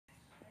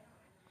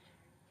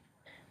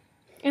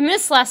In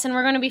this lesson,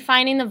 we're going to be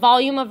finding the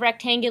volume of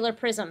rectangular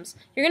prisms.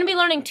 You're going to be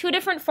learning two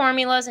different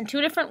formulas and two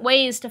different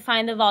ways to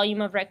find the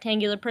volume of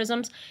rectangular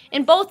prisms,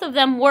 and both of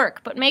them work,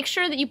 but make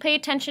sure that you pay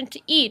attention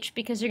to each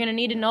because you're going to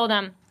need to know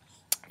them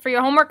for your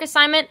homework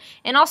assignment,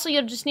 and also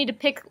you'll just need to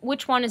pick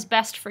which one is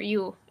best for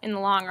you in the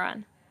long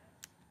run.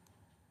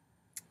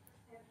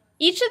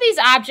 Each of these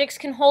objects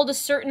can hold a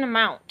certain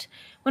amount.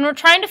 When we're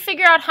trying to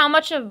figure out how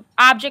much an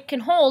object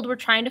can hold, we're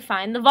trying to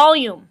find the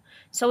volume.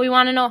 So we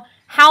want to know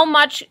how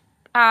much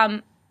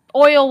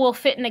oil will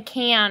fit in a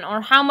can,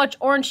 or how much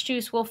orange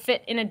juice will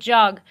fit in a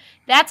jug.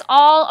 That's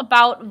all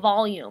about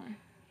volume.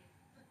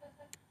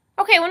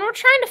 Okay, when we're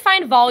trying to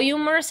find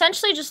volume, we're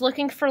essentially just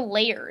looking for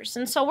layers.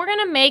 And so we're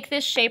going to make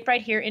this shape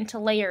right here into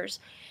layers.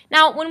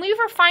 Now, when we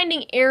were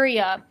finding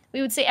area, we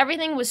would say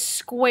everything was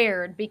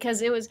squared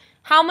because it was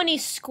how many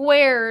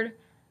squared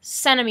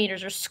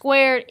centimeters or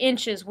squared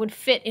inches would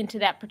fit into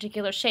that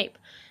particular shape.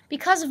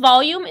 Because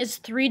volume is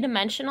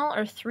three-dimensional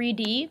or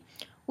 3D,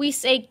 we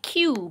say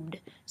cubed.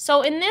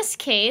 So in this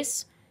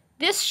case,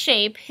 this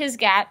shape has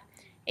got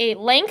a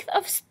length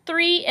of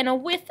 3 and a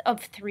width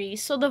of 3.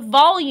 So the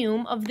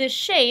volume of this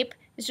shape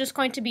is just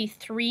going to be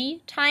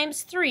 3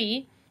 times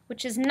 3,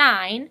 which is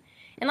 9.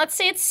 And let's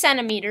say it's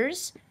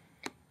centimeters.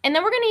 And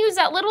then we're going to use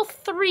that little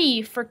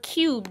 3 for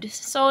cubed.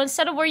 So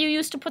instead of where you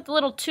used to put the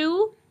little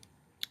 2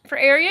 for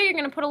area, you're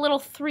going to put a little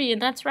 3,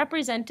 and that's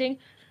representing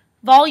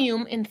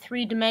volume in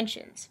 3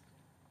 dimensions.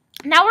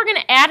 Now we're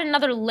going to add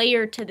another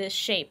layer to this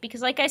shape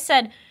because, like I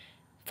said,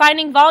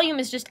 finding volume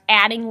is just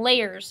adding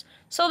layers.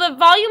 So the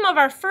volume of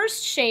our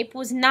first shape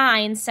was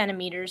 9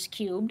 centimeters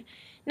cubed.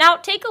 Now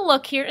take a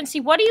look here and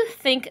see, what do you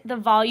think the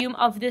volume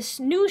of this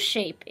new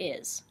shape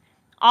is?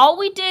 All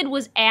we did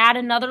was add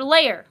another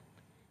layer.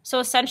 So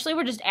essentially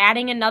we're just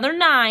adding another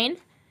 9.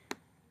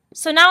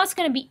 So now it's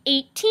going to be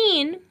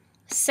 18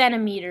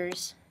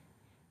 centimeters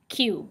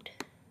cubed.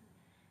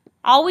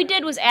 All we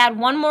did was add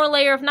one more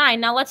layer of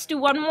 9. Now let's do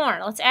one more.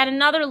 Let's add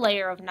another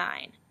layer of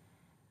 9.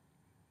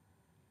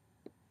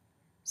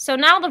 So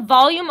now the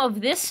volume of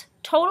this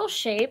total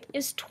shape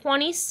is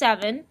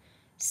 27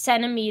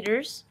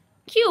 centimeters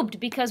cubed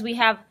because we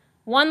have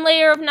one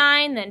layer of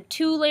 9, then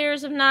 2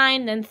 layers of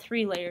 9, then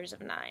 3 layers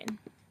of 9.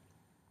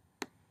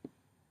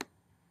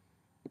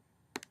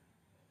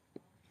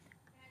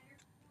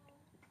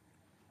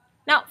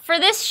 Now for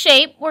this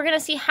shape, we're going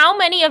to see how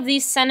many of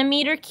these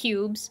centimeter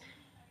cubes,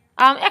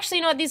 actually,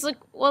 you know what, these look,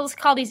 well, let's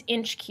call these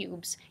inch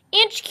cubes.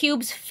 Inch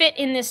cubes fit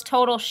in this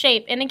total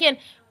shape. And again,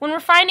 when we're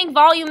finding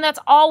volume, that's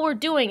all we're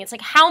doing. It's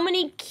like how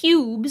many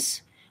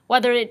cubes,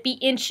 whether it be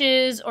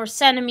inches or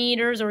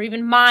centimeters or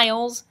even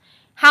miles,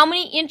 how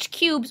many inch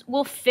cubes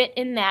will fit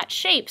in that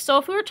shape. So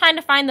if we were trying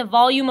to find the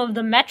volume of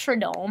the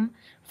Metrodome,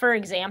 for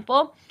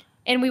example,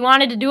 and we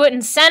wanted to do it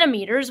in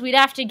centimeters, we'd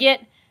have to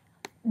get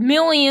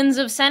millions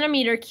of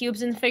centimeter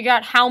cubes and figure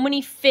out how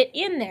many fit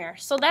in there.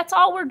 So that's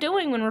all we're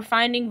doing when we're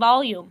finding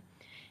volume.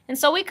 And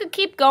so we could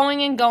keep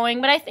going and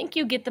going, but I think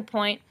you get the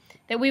point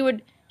that we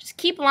would just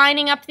keep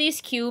lining up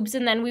these cubes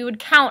and then we would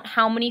count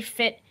how many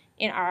fit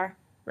in our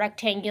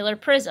rectangular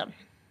prism.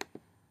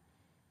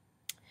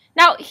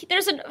 Now,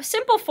 there's a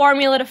simple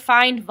formula to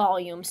find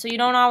volume, so you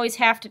don't always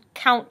have to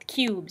count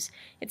cubes.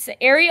 It's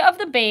the area of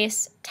the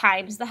base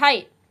times the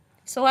height.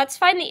 So let's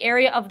find the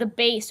area of the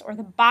base, or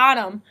the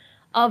bottom,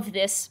 of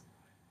this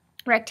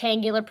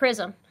rectangular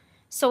prism.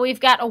 So we've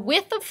got a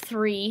width of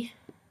 3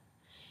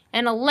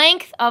 and a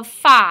length of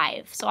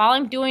 5. So all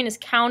I'm doing is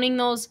counting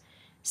those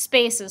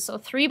spaces. So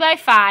 3 by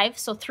 5,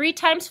 so 3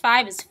 times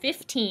 5 is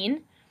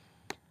 15.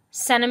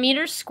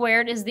 Centimeters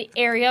squared is the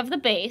area of the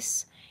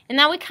base. And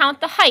now we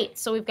count the height.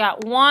 So we've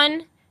got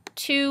 1,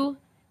 2,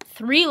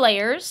 3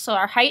 layers. So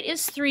our height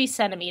is 3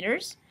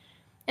 centimeters.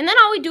 And then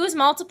all we do is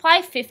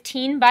multiply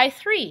 15 by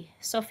 3.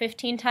 So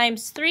 15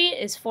 times 3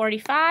 is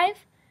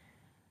 45.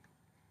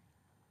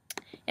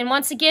 And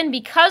once again,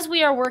 because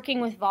we are working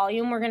with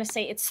volume, we're going to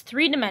say it's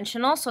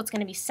three-dimensional, so it's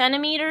going to be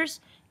centimeters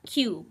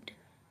cubed.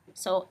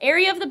 So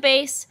area of the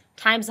base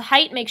times the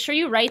height. Make sure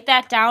you write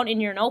that down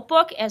in your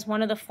notebook as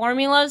one of the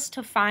formulas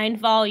to find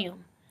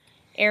volume.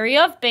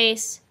 Area of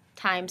base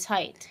times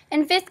height.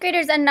 And fifth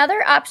graders,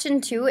 another option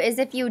too is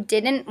if you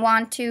didn't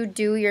want to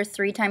do your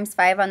 3 times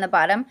 5 on the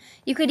bottom,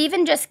 you could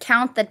even just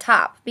count the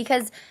top,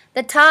 because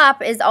the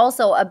top is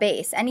also a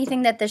base,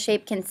 anything that the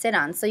shape can sit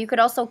on. So you could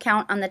also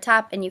count on the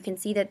top, and you can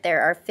see that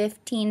there are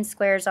 15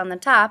 squares on the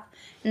top,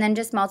 and then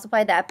just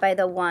multiply that by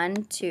the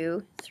 1,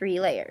 2, 3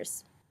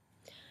 layers.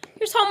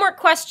 Here's homework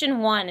question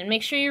 1, and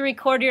make sure you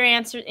record your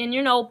answer in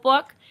your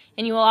notebook,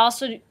 and you will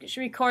also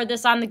record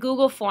this on the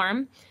Google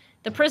form.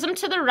 The prism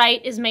to the right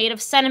is made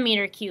of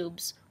centimeter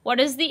cubes. What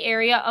is the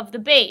area of the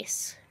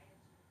base?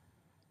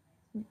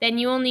 Then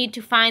you will need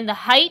to find the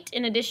height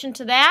in addition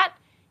to that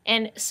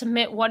and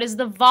submit what is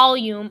the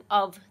volume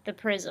of the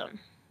prism.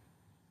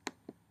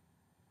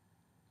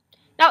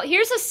 Now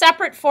here's a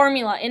separate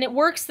formula, and it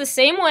works the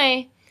same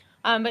way,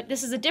 but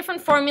this is a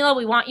different formula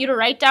we want you to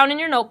write down in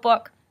your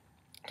notebook.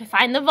 To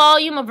find the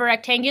volume of a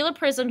rectangular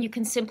prism, you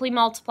can simply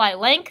multiply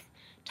length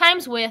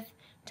times width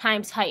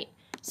times height.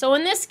 So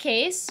in this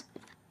case,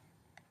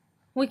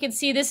 we can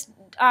see this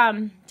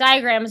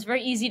diagram is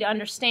very easy to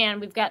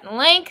understand. We've got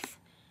length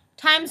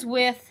times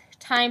width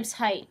times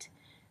height.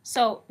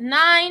 So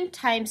 9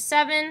 times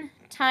 7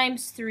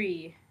 times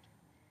 3.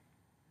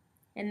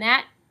 And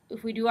that,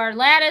 if we do our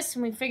lattice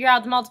and we figure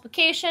out the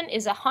multiplication,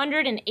 is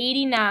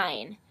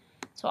 189.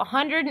 So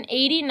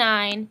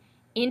 189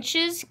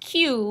 inches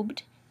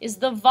cubed is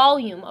the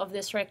volume of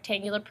this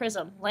rectangular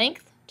prism.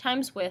 Length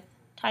times width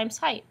times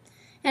height.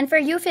 And for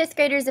you 5th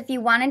graders, if you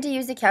wanted to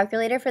use a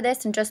calculator for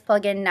this and just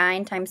plug in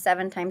 9 times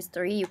 7 times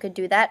 3, you could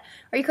do that.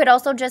 Or you could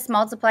also just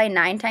multiply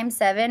 9 times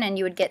 7 and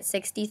you would get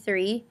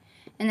 63.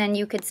 And then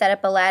you could set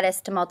up a lattice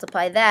to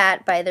multiply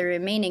that by the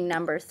remaining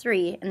number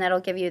 3, and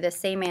that'll give you the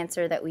same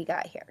answer that we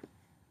got here.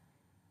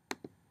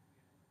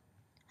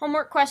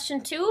 Homework question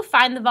 2,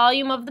 find the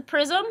volume of the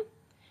prism.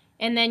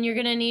 And then you're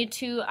going to need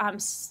to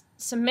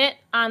submit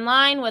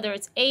online, whether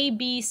it's A,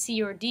 B,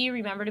 C, or D.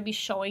 Remember to be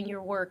showing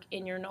your work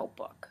in your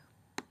notebook.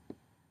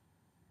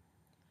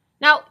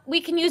 Now, we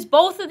can use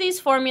both of these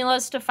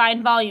formulas to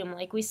find volume,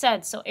 like we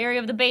said. So area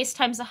of the base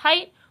times the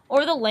height,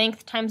 or the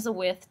length times the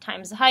width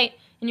times the height.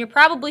 And you're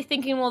probably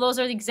thinking, well, those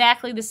are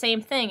exactly the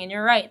same thing. And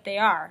you're right, they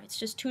are. It's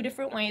just two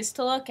different ways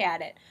to look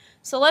at it.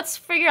 So let's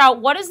figure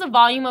out what is the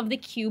volume of the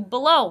cube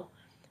below.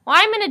 Well,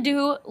 I'm going to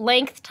do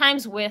length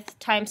times width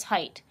times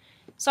height.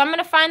 So I'm going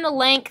to find the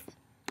length,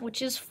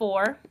 which is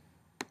 4.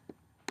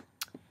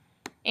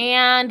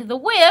 And the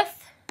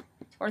width,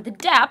 or the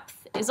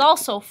depth, is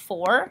also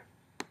 4.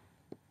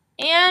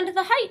 And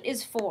the height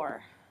is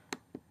 4.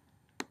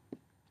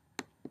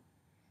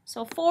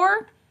 So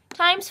 4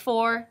 times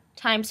 4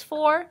 times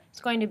 4 is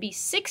going to be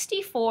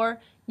 64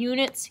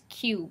 units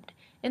cubed.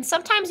 And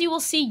sometimes you will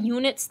see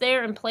units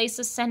there in place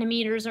of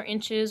centimeters or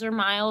inches or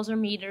miles or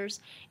meters.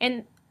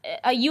 And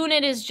a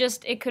unit is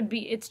just,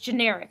 it's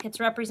generic. It's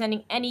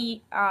representing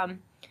any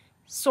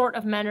sort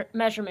of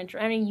measurement or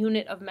any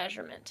unit of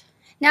measurement.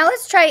 Now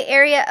let's try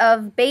area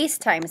of base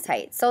times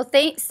height. So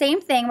same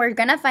thing, we're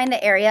going to find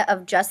the area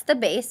of just the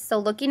base. So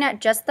looking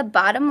at just the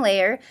bottom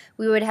layer,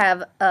 we would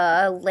have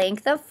a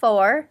length of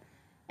 4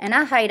 and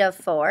a height of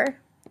 4.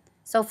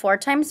 So 4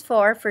 times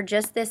 4 for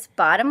just this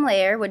bottom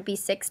layer would be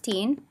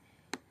 16.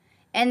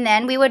 And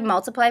then we would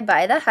multiply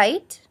by the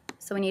height.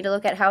 So we need to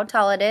look at how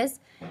tall it is.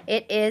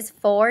 It is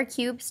 4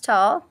 cubes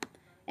tall.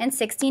 And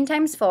 16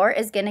 times 4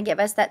 is going to give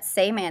us that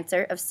same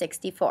answer of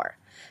 64.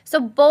 So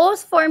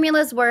both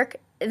formulas work.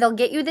 They'll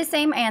get you the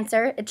same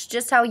answer. It's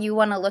just how you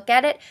want to look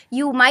at it.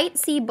 You might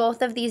see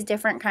both of these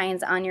different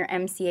kinds on your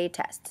MCA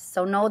test.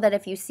 So know that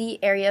if you see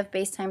area of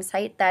base times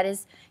height, that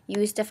is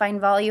used to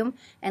find volume,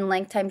 and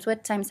length times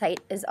width times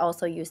height is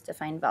also used to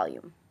find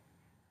volume.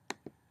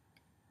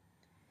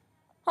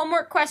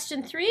 Homework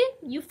question 3,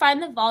 you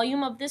find the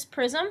volume of this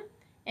prism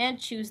and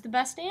choose the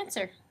best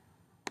answer.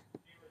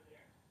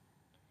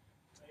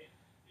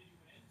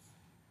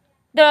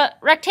 The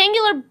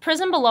rectangular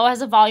prism below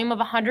has a volume of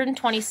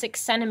 126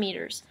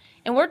 centimeters,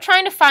 and we're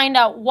trying to find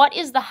out what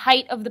is the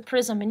height of the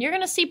prism. And you're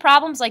going to see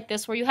problems like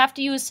this where you have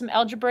to use some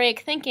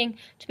algebraic thinking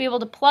to be able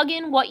to plug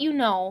in what you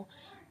know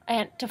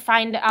and to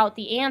find out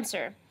the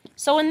answer.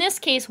 So in this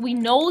case, we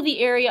know the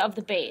area of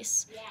the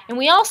base, and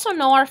we also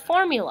know our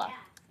formula.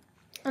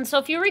 And so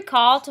if you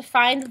recall, to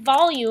find the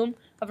volume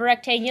of a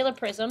rectangular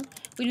prism,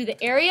 we do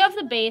the area of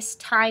the base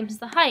times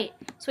the height.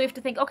 So we have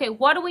to think, okay,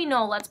 what do we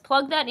know? Let's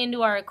plug that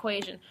into our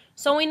equation.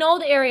 So we know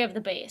the area of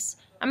the base.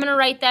 I'm going to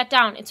write that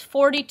down. It's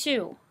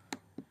 42.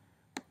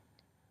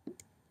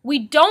 We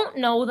don't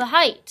know the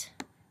height.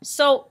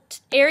 So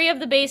area of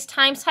the base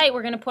times height,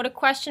 we're going to put a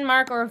question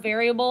mark or a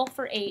variable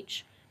for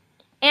h.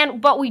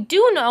 But we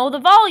do know the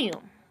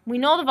volume. We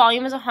know the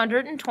volume is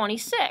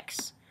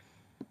 126.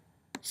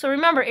 So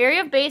remember,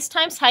 area of base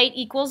times height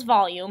equals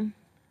volume.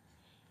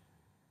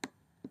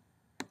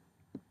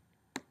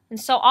 And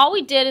so all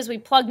we did is we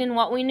plugged in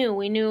what we knew.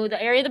 We knew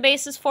the area of the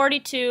base is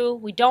 42.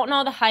 We don't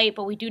know the height,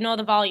 but we do know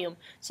the volume.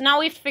 So now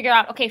we have to figure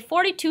out, okay,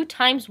 42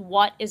 times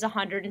what is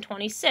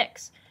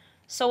 126?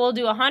 So we'll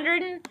do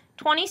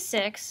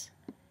 126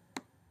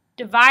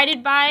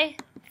 divided by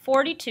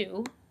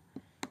 42.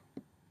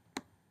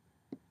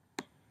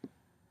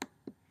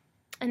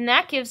 And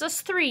that gives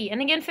us 3.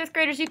 And again, 5th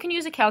graders, you can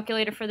use a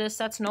calculator for this.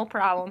 That's no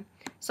problem.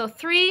 So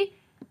 3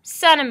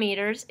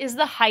 centimeters is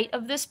the height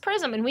of this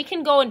prism. And we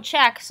can go and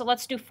check. So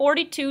let's do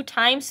 42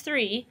 times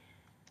 3.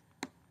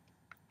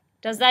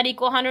 Does that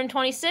equal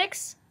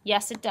 126?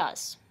 Yes, it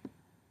does.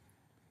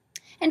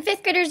 And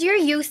 5th graders, you're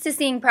used to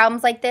seeing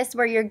problems like this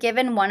where you're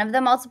given one of the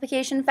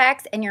multiplication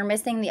facts and you're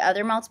missing the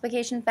other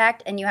multiplication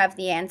fact and you have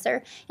the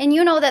answer. And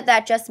you know that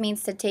that just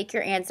means to take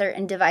your answer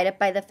and divide it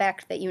by the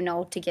fact that you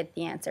know to get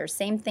the answer.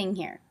 Same thing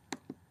here.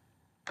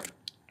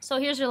 So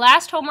here's your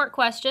last homework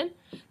question.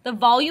 The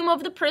volume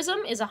of the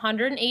prism is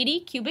 180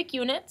 cubic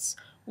units.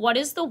 What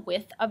is the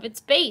width of its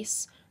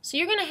base? So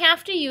you're going to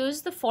have to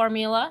use the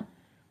formula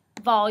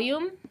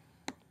volume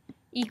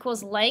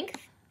equals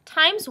length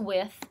times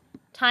width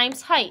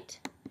times height.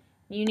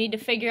 You need to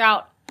figure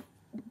out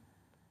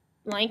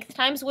length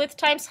times width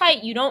times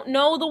height. You don't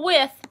know the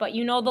width, but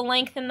you know the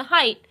length and the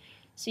height,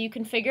 so you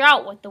can figure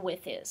out what the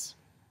width is.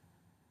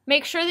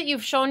 Make sure that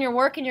you've shown your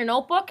work in your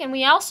notebook, and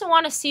we also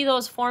want to see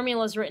those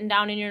formulas written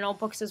down in your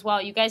notebooks as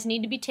well. You guys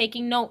need to be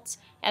taking notes,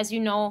 as you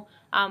know,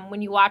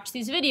 when you watch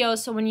these videos,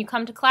 so when you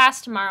come to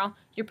class tomorrow,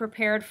 you're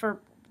prepared for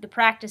the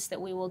practice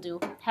that we will do.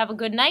 Have a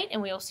good night,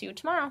 and we will see you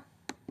tomorrow.